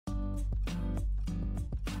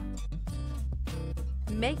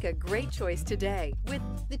Make a great choice today with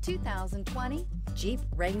the 2020 Jeep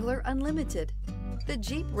Wrangler Unlimited. The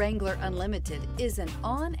Jeep Wrangler Unlimited is an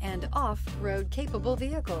on- and off-road capable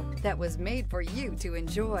vehicle that was made for you to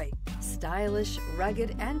enjoy. Stylish,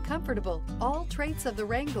 rugged, and comfortable, all traits of the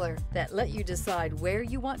Wrangler that let you decide where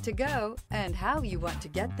you want to go and how you want to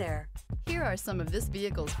get there. Here are some of this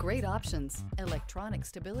vehicle's great options: electronic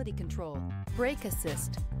stability control, brake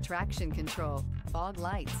assist, traction control, fog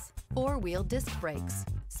lights, four-wheel disc brakes,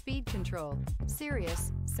 speed control,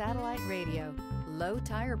 Sirius satellite radio, low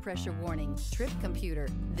tire pressure warning, trip computer.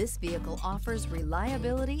 This vehicle offers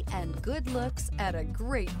reliability and good looks at a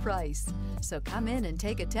great price. So come in and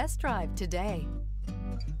take a test drive today.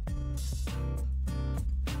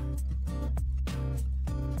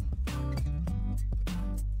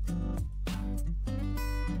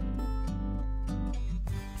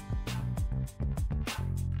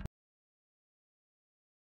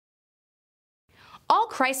 All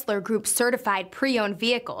Chrysler Group certified pre-owned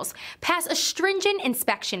vehicles pass a stringent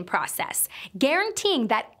inspection process, guaranteeing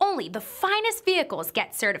that only the finest vehicles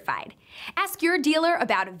get certified. Ask your dealer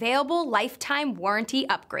about available lifetime warranty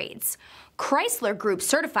upgrades. Chrysler Group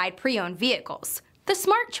certified pre-owned vehicles, the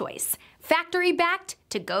smart choice, factory backed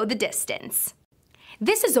to go the distance.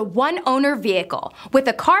 This is a one-owner vehicle with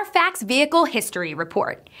a CARFAX Vehicle History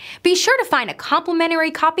Report. Be sure to find a complimentary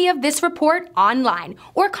copy of this report online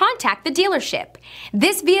or contact the dealership.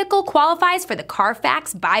 This vehicle qualifies for the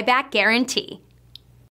CARFAX Buyback Guarantee.